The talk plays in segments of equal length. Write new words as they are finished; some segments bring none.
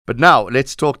But now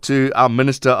let's talk to our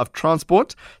Minister of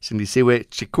Transport, Sindisiwe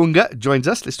Chikunga, joins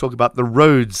us. Let's talk about the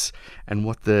roads and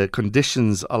what the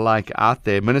conditions are like out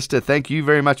there. Minister, thank you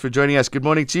very much for joining us. Good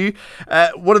morning to you.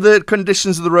 What are the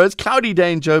conditions of the roads? Cloudy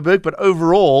day in Joburg, but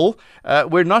overall,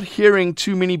 we're not hearing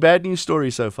too many bad news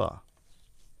stories so far.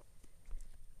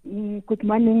 Good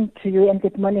morning to you and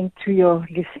good morning to your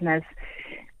listeners.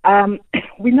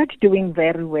 We're not doing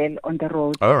very well on the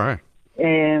road. All right.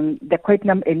 There are quite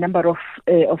a number of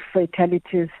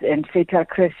fatalities and fatal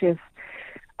crashes.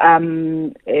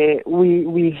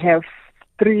 We have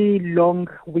 3 long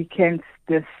weekends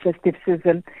this festive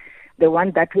season. The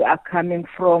one that we are coming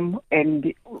from,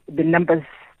 and the numbers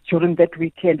during that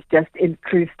weekend just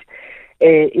increased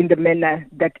in the manner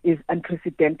that is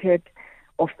unprecedented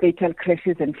of fatal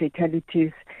crashes and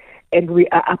fatalities. And we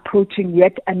are approaching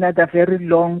yet another very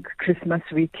long Christmas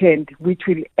weekend, which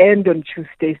will end on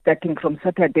Tuesday, starting from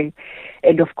Saturday.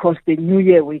 And of course, the New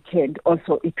Year weekend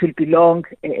also, it will be long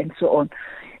and so on.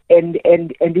 And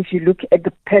if you look at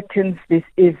the patterns, this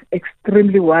is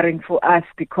extremely worrying for us,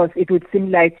 because it would seem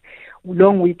like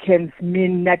long weekends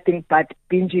mean nothing but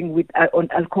binging on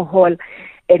alcohol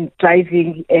and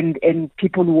driving and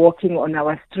people walking on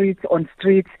our streets,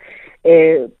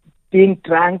 being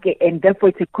drunk, and therefore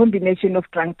it's a combination of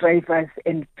drunk drivers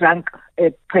and drunk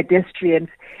pedestrians.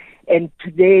 And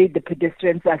today the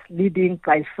pedestrians are leading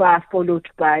by far, followed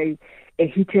by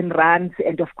hit and runs,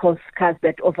 and of course cars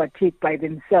that overtake by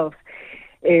themselves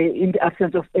in the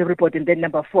absence of everybody. And then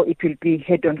number 4, it will be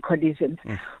head-on collisions.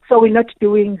 So we're not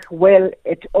doing well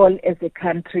at all as a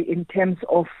country in terms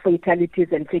of fatalities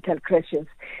and fatal crashes.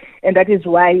 And that is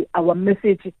why our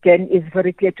message again is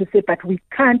very clear to say, but we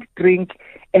can't drink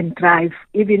and drive,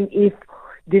 even if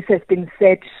this has been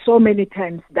said so many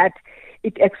times, that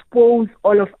it exposes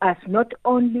all of us, not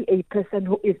only a person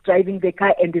who is driving the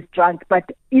car and is drunk, but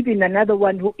even another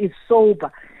one who is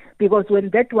sober. Because when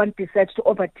that one decides to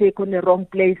overtake on the wrong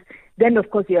place, then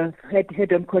of course you have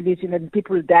head-on collision and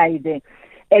people die there.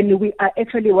 And we are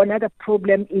actually, one other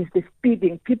problem is the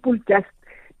speeding. People just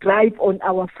drive on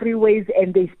our freeways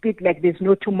and they speed like there's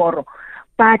no tomorrow.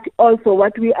 But also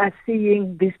what we are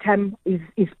seeing this time is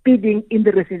speeding in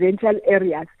the residential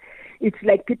areas. It's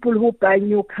like people who buy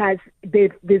new cars,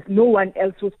 there's no one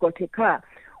else who's got a car.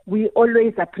 We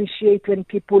always appreciate when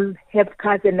people have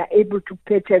cars and are able to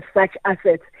purchase such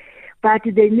assets. But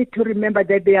they need to remember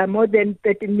that there are more than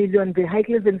 13 million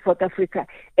vehicles in South Africa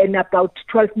and about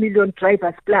 12 million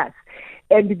drivers plus.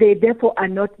 And they therefore are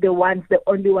not the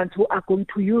only ones who are going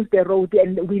to use the road.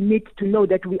 And we need to know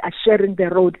that we are sharing the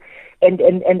road, and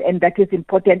that is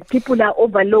important. People are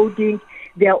overloading,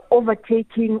 they are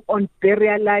overtaking on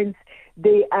barrier lines.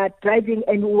 They are driving,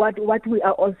 and what we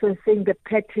are also saying, the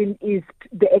pattern is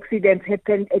the accidents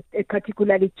happen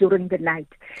particularly during the night.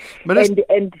 Minister,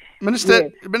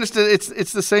 yes. Minister,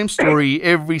 it's the same story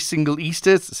every single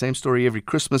Easter. It's the same story every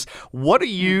Christmas. What are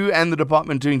you and the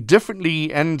department doing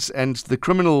differently, and the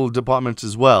criminal department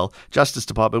as well, Justice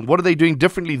Department? What are they doing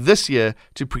differently this year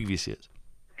to previous years?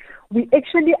 We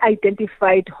actually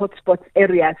identified hotspot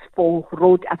areas for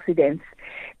road accidents,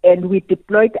 and we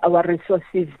deployed our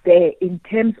resources there in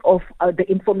terms of the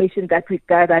information that we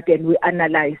gathered and we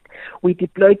analyzed. We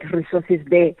deployed resources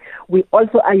there. We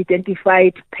also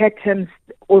identified patterns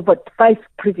over 5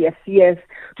 previous years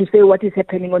to say what is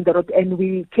happening on the road, and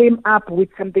we came up with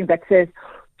something that says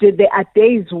there are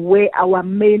days where our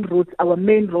main roads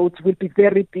will be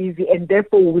very busy, and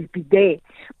therefore we will be there.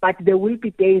 But there will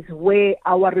be days where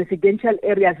our roads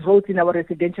in our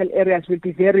residential areas will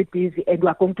be very busy, and we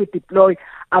are going to deploy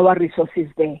our resources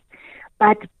there.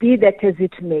 But be that as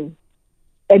it may,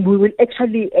 and we will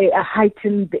actually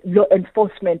heighten the law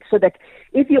enforcement, so that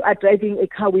if you are driving a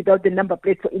car without the number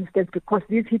plate, for instance, because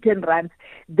these hit and runs,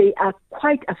 they are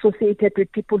quite associated with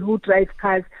people who drive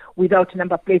cars without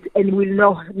number plates, and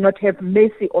will not have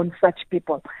mercy on such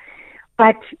people.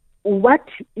 But what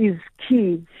is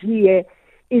key here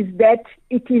is that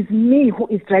it is me who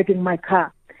is driving my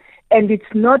car. And it's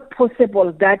not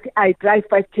possible that I drive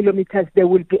 5 kilometers, there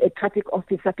will be a traffic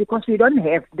officer, because we don't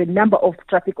have the number of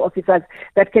traffic officers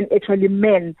that can actually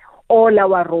man all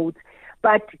our roads.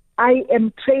 But I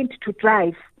am trained to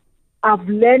drive. I've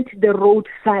learned the road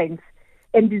signs,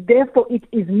 and therefore it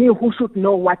is me who should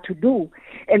know what to do.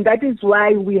 And that is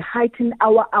why we heighten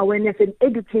our awareness and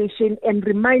education and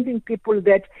reminding people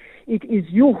that it is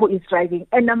you who is driving.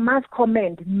 And I must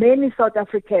commend many South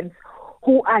Africans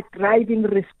who are driving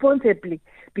responsibly,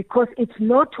 because it's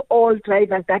not all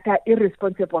drivers that are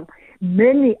irresponsible.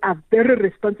 Many are very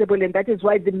responsible, and that is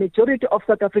why the majority of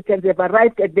South Africans have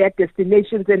arrived at their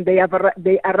destinations and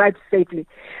they arrived safely.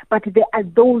 But there are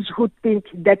those who think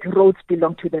that roads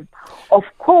belong to them. Of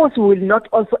course, we will not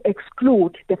also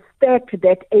exclude the fact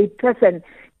that a person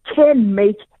can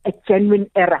make a genuine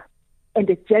error and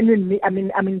a genuine,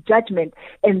 judgment,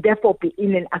 and therefore be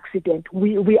in an accident.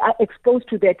 We are exposed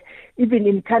to that. Even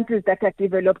in countries that are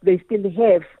developed, they still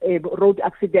have road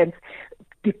accidents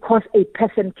because a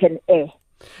person can err.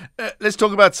 Let's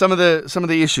talk about some of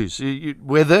the issues.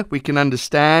 Weather, we can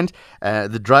understand.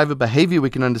 The driver behavior,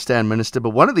 we can understand, Minister. But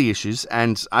one of the issues,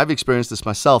 and I've experienced this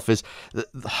myself, is that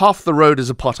half the road is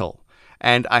a pothole.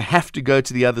 And I have to go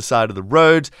to the other side of the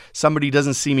road. Somebody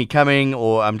doesn't see me coming,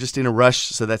 or I'm just in a rush,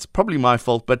 so that's probably my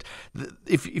fault. But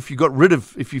if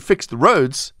you fix the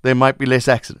roads, there might be less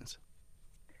accidents.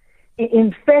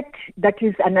 In fact, that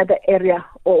is another area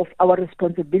of our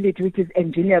responsibility, which is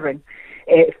engineering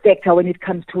factor when it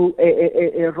comes to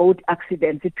road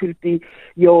accidents. It will be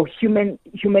your human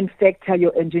factor,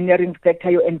 your engineering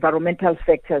factor, your environmental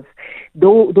factors.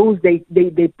 Those they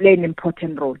play an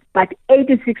important role. But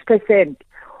 86%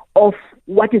 of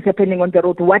what is happening on the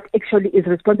road, what actually is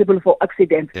responsible for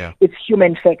accidents, is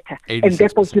human factor 86%. And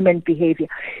therefore human behavior.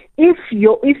 If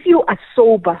you are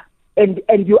sober and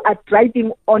you are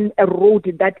driving on a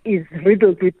road that is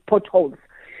riddled with potholes,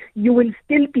 you will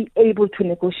still be able to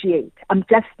negotiate. I'm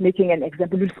just making an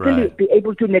example. You'll still be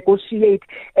able to negotiate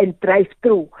and drive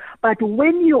through. But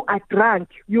when you are drunk,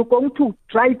 you're going to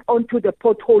drive onto the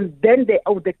pothole, then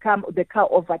the car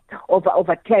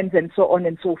overturns and so on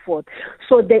and so forth.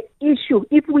 So the issue,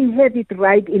 if we have it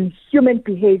right in human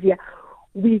behavior,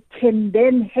 we can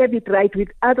then have it right with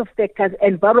other factors.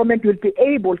 Environment will be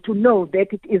able to know that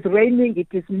it is raining, it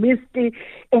is misty,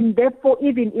 and therefore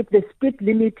even if the speed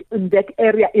limit in that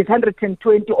area is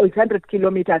 120 or 100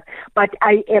 kilometers, but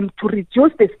I am to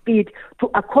reduce the speed to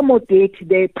accommodate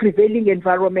the prevailing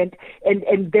environment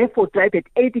and therefore drive at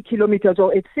 80 kilometers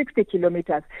or at 60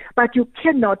 kilometers. But you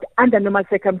cannot, under normal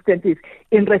circumstances,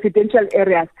 in residential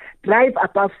areas, drive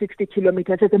above 60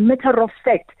 kilometers. As a matter of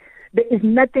fact, there is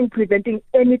nothing preventing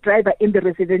any driver in the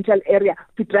residential area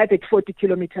to drive at 40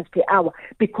 kilometers per hour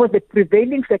because the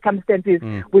prevailing circumstances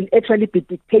will actually be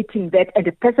dictating that, and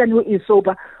the person who is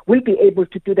sober will be able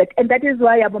to do that. And that is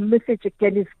why our message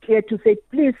again is clear to say,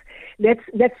 please,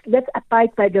 let's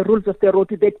abide by the rules of the road.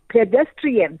 That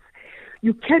pedestrians,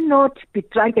 you cannot be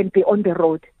drunk and be on the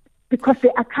road because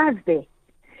there are cars there.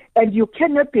 And you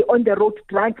cannot be on the road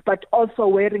drunk but also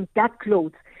wearing dark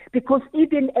clothes, because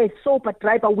even a sober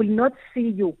driver will not see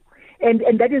you. And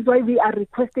that is why we are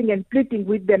requesting and pleading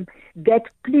with them that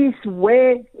please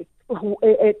wear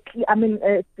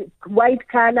white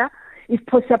color, if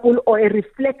possible, or a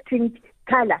reflecting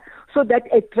color, so that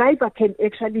a driver can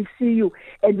actually see you,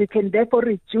 and we can therefore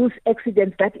reduce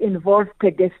accidents that involve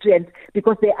pedestrians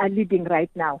because they are leading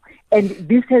right now. And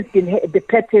this has been the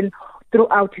pattern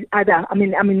throughout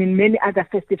in many other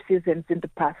festive seasons in the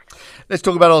past. Let's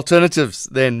talk about alternatives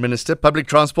then, Minister. Public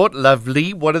transport,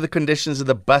 lovely. What are the conditions of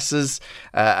the buses?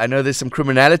 I know there's some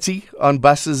criminality on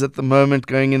buses at the moment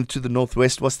going into the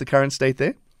northwest. What's the current state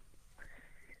there?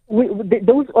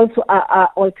 Those also are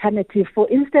alternative. For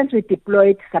instance, we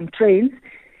deployed some trains.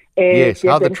 Yes,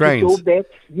 how the trains?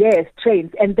 Yes,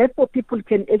 trains. And therefore people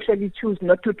can actually choose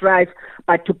not to drive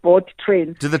but to board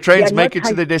trains. Do the trains make it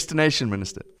to their destination,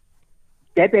 Minister?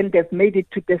 Durban, they've made it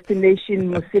to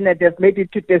destination. Musina, they've made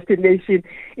it to destination.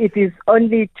 It is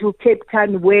only to Cape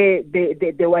Town where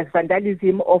there was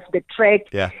vandalism of the track,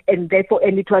 and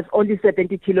it was only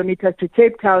 70 kilometers to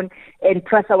Cape Town. And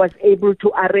plus, I was able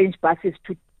to arrange buses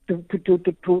to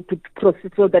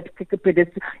proceed so that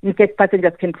in case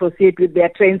passengers can proceed with their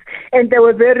trains. And they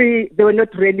were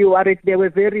not really worried. They were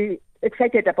very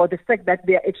excited about the fact that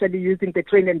they are actually using the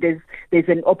train, and there's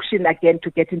an option again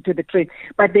to get into the train.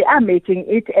 But they are making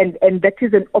it, and that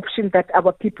is an option that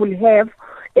our people have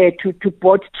to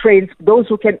board trains. Those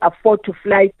who can afford to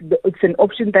fly, it's an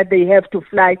option that they have to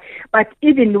fly. But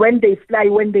even when they fly,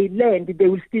 when they land, they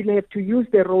will still have to use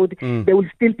the road. There will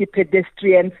still be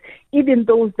pedestrians. Even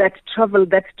those that travel,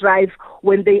 that drive,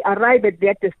 when they arrive at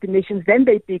their destinations, then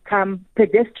they become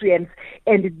pedestrians,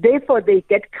 and therefore they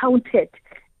get counted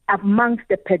amongst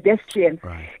the pedestrians.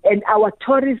 Right. And our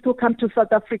tourists who come to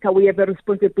South Africa, we have a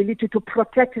responsibility to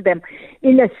protect them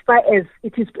in as far as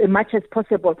it is much as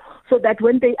possible, so that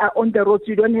when they are on the roads,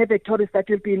 you don't have a tourist that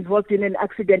will be involved in an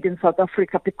accident in South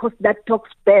Africa, because that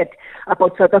talks bad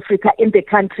about South Africa in the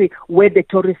country where the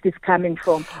tourist is coming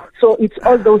from. So it's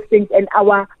all those things, and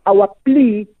our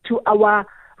plea to our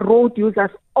road users,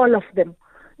 all of them,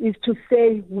 is to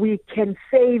say we can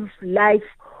save life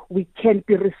we can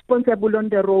be responsible on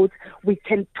the roads, we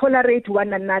can tolerate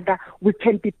one another, we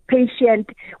can be patient,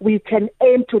 we can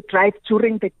aim to drive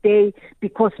during the day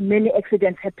because many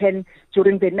accidents happen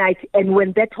during the night. And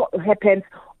when that happens,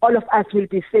 all of us will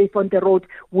be safe on the road.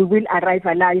 We will arrive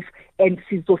alive and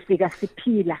sizofika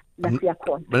siphila la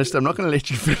siyakhona. Minister, I'm not going to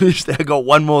let you finish there. I got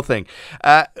one more thing.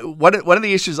 One of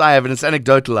the issues I have, and it's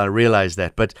anecdotal, I realize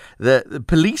that, but the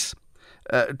police,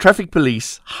 traffic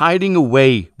police hiding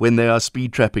away when they are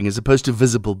speed trapping as opposed to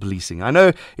visible policing. I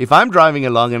know if I'm driving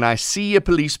along and I see a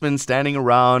policeman standing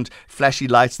around, flashy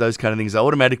lights, those kind of things, I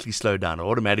automatically slow down. I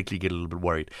automatically get a little bit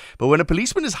worried. But when a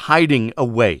policeman is hiding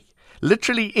away,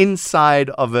 literally inside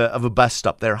of a bus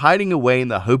stop, they're hiding away in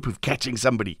the hope of catching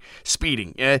somebody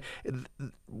speeding.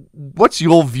 What's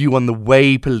your view on the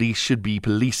way police should be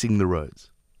policing the roads?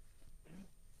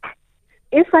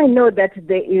 If I know that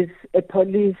there is a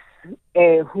police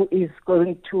who is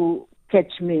going to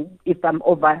catch me if I'm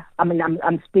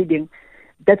speeding,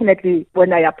 definitely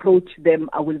when I approach them,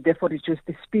 I will therefore reduce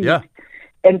the speed. Yeah.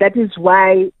 And that is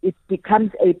why it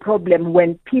becomes a problem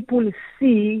when people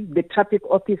see the traffic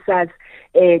officers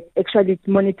actually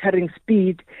monitoring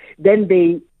speed, then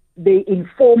they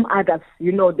inform others,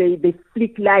 they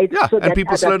flick lights so that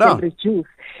others can reduce.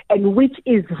 And which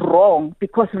is wrong,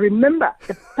 because remember,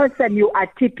 the person you are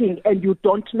tipping and you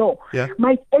don't know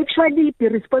might actually be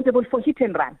responsible for hit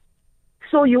and run.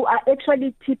 So you are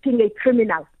actually tipping a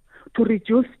criminal to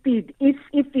reduce speed. If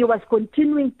he was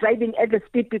continuing driving at the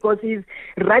speed because he's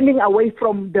running away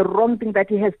from the wrong thing that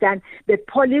he has done, the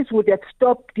police would have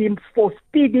stopped him for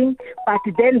speeding, but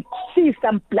then see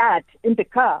some blood in the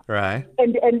car. Right.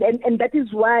 And that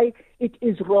is why it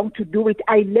is wrong to do it.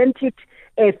 I learned it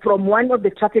from one of the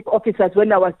traffic officers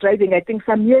when I was driving, I think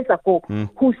some years ago,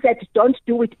 who said, don't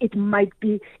do it. It might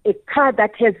be a car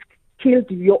that has killed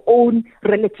your own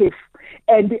relative.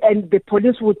 And the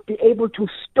police would be able to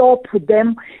stop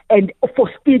them and for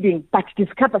speeding, but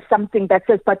discover something that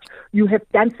says, but you have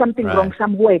done something wrong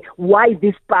somewhere. Why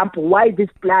this bump? Why this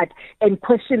blood? And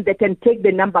question that and take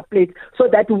the number plate so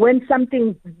that when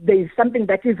there is something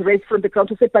that is raised from the ground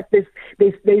to say, but there's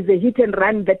a hit and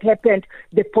run that happened,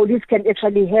 the police can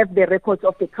actually have the records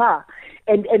of the car.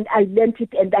 And I learned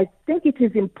it, and I think it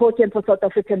is important for South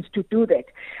Africans to do that.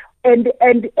 And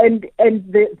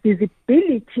the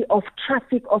visibility of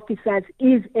traffic officers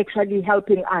is actually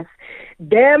helping us.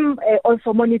 Them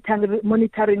also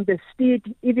monitoring the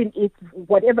speed, even if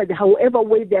however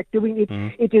way they are doing it,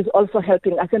 it is also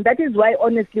helping us. And that is why,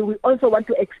 honestly, we also want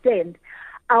to extend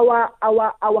our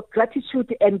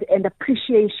gratitude and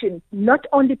appreciation not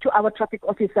only to our traffic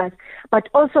officers but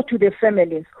also to their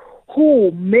families,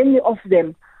 who many of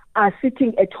them are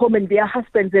sitting at home, and their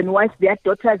husbands and wives, their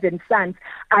daughters and sons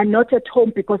are not at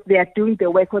home because they are doing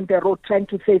the work on the road trying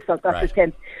to save South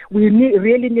Africans. We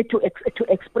really need to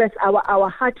express our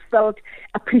heartfelt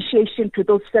appreciation to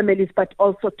those families, but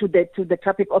also to the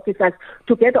traffic officers,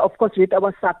 together, of course, with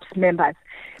our SAPS members.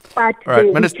 But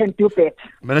we can do better.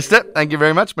 Minister, thank you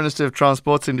very much. Minister of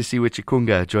Transport, Sindisiwe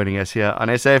Chikunga, joining us here on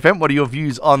SAFM. What are your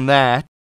views on that?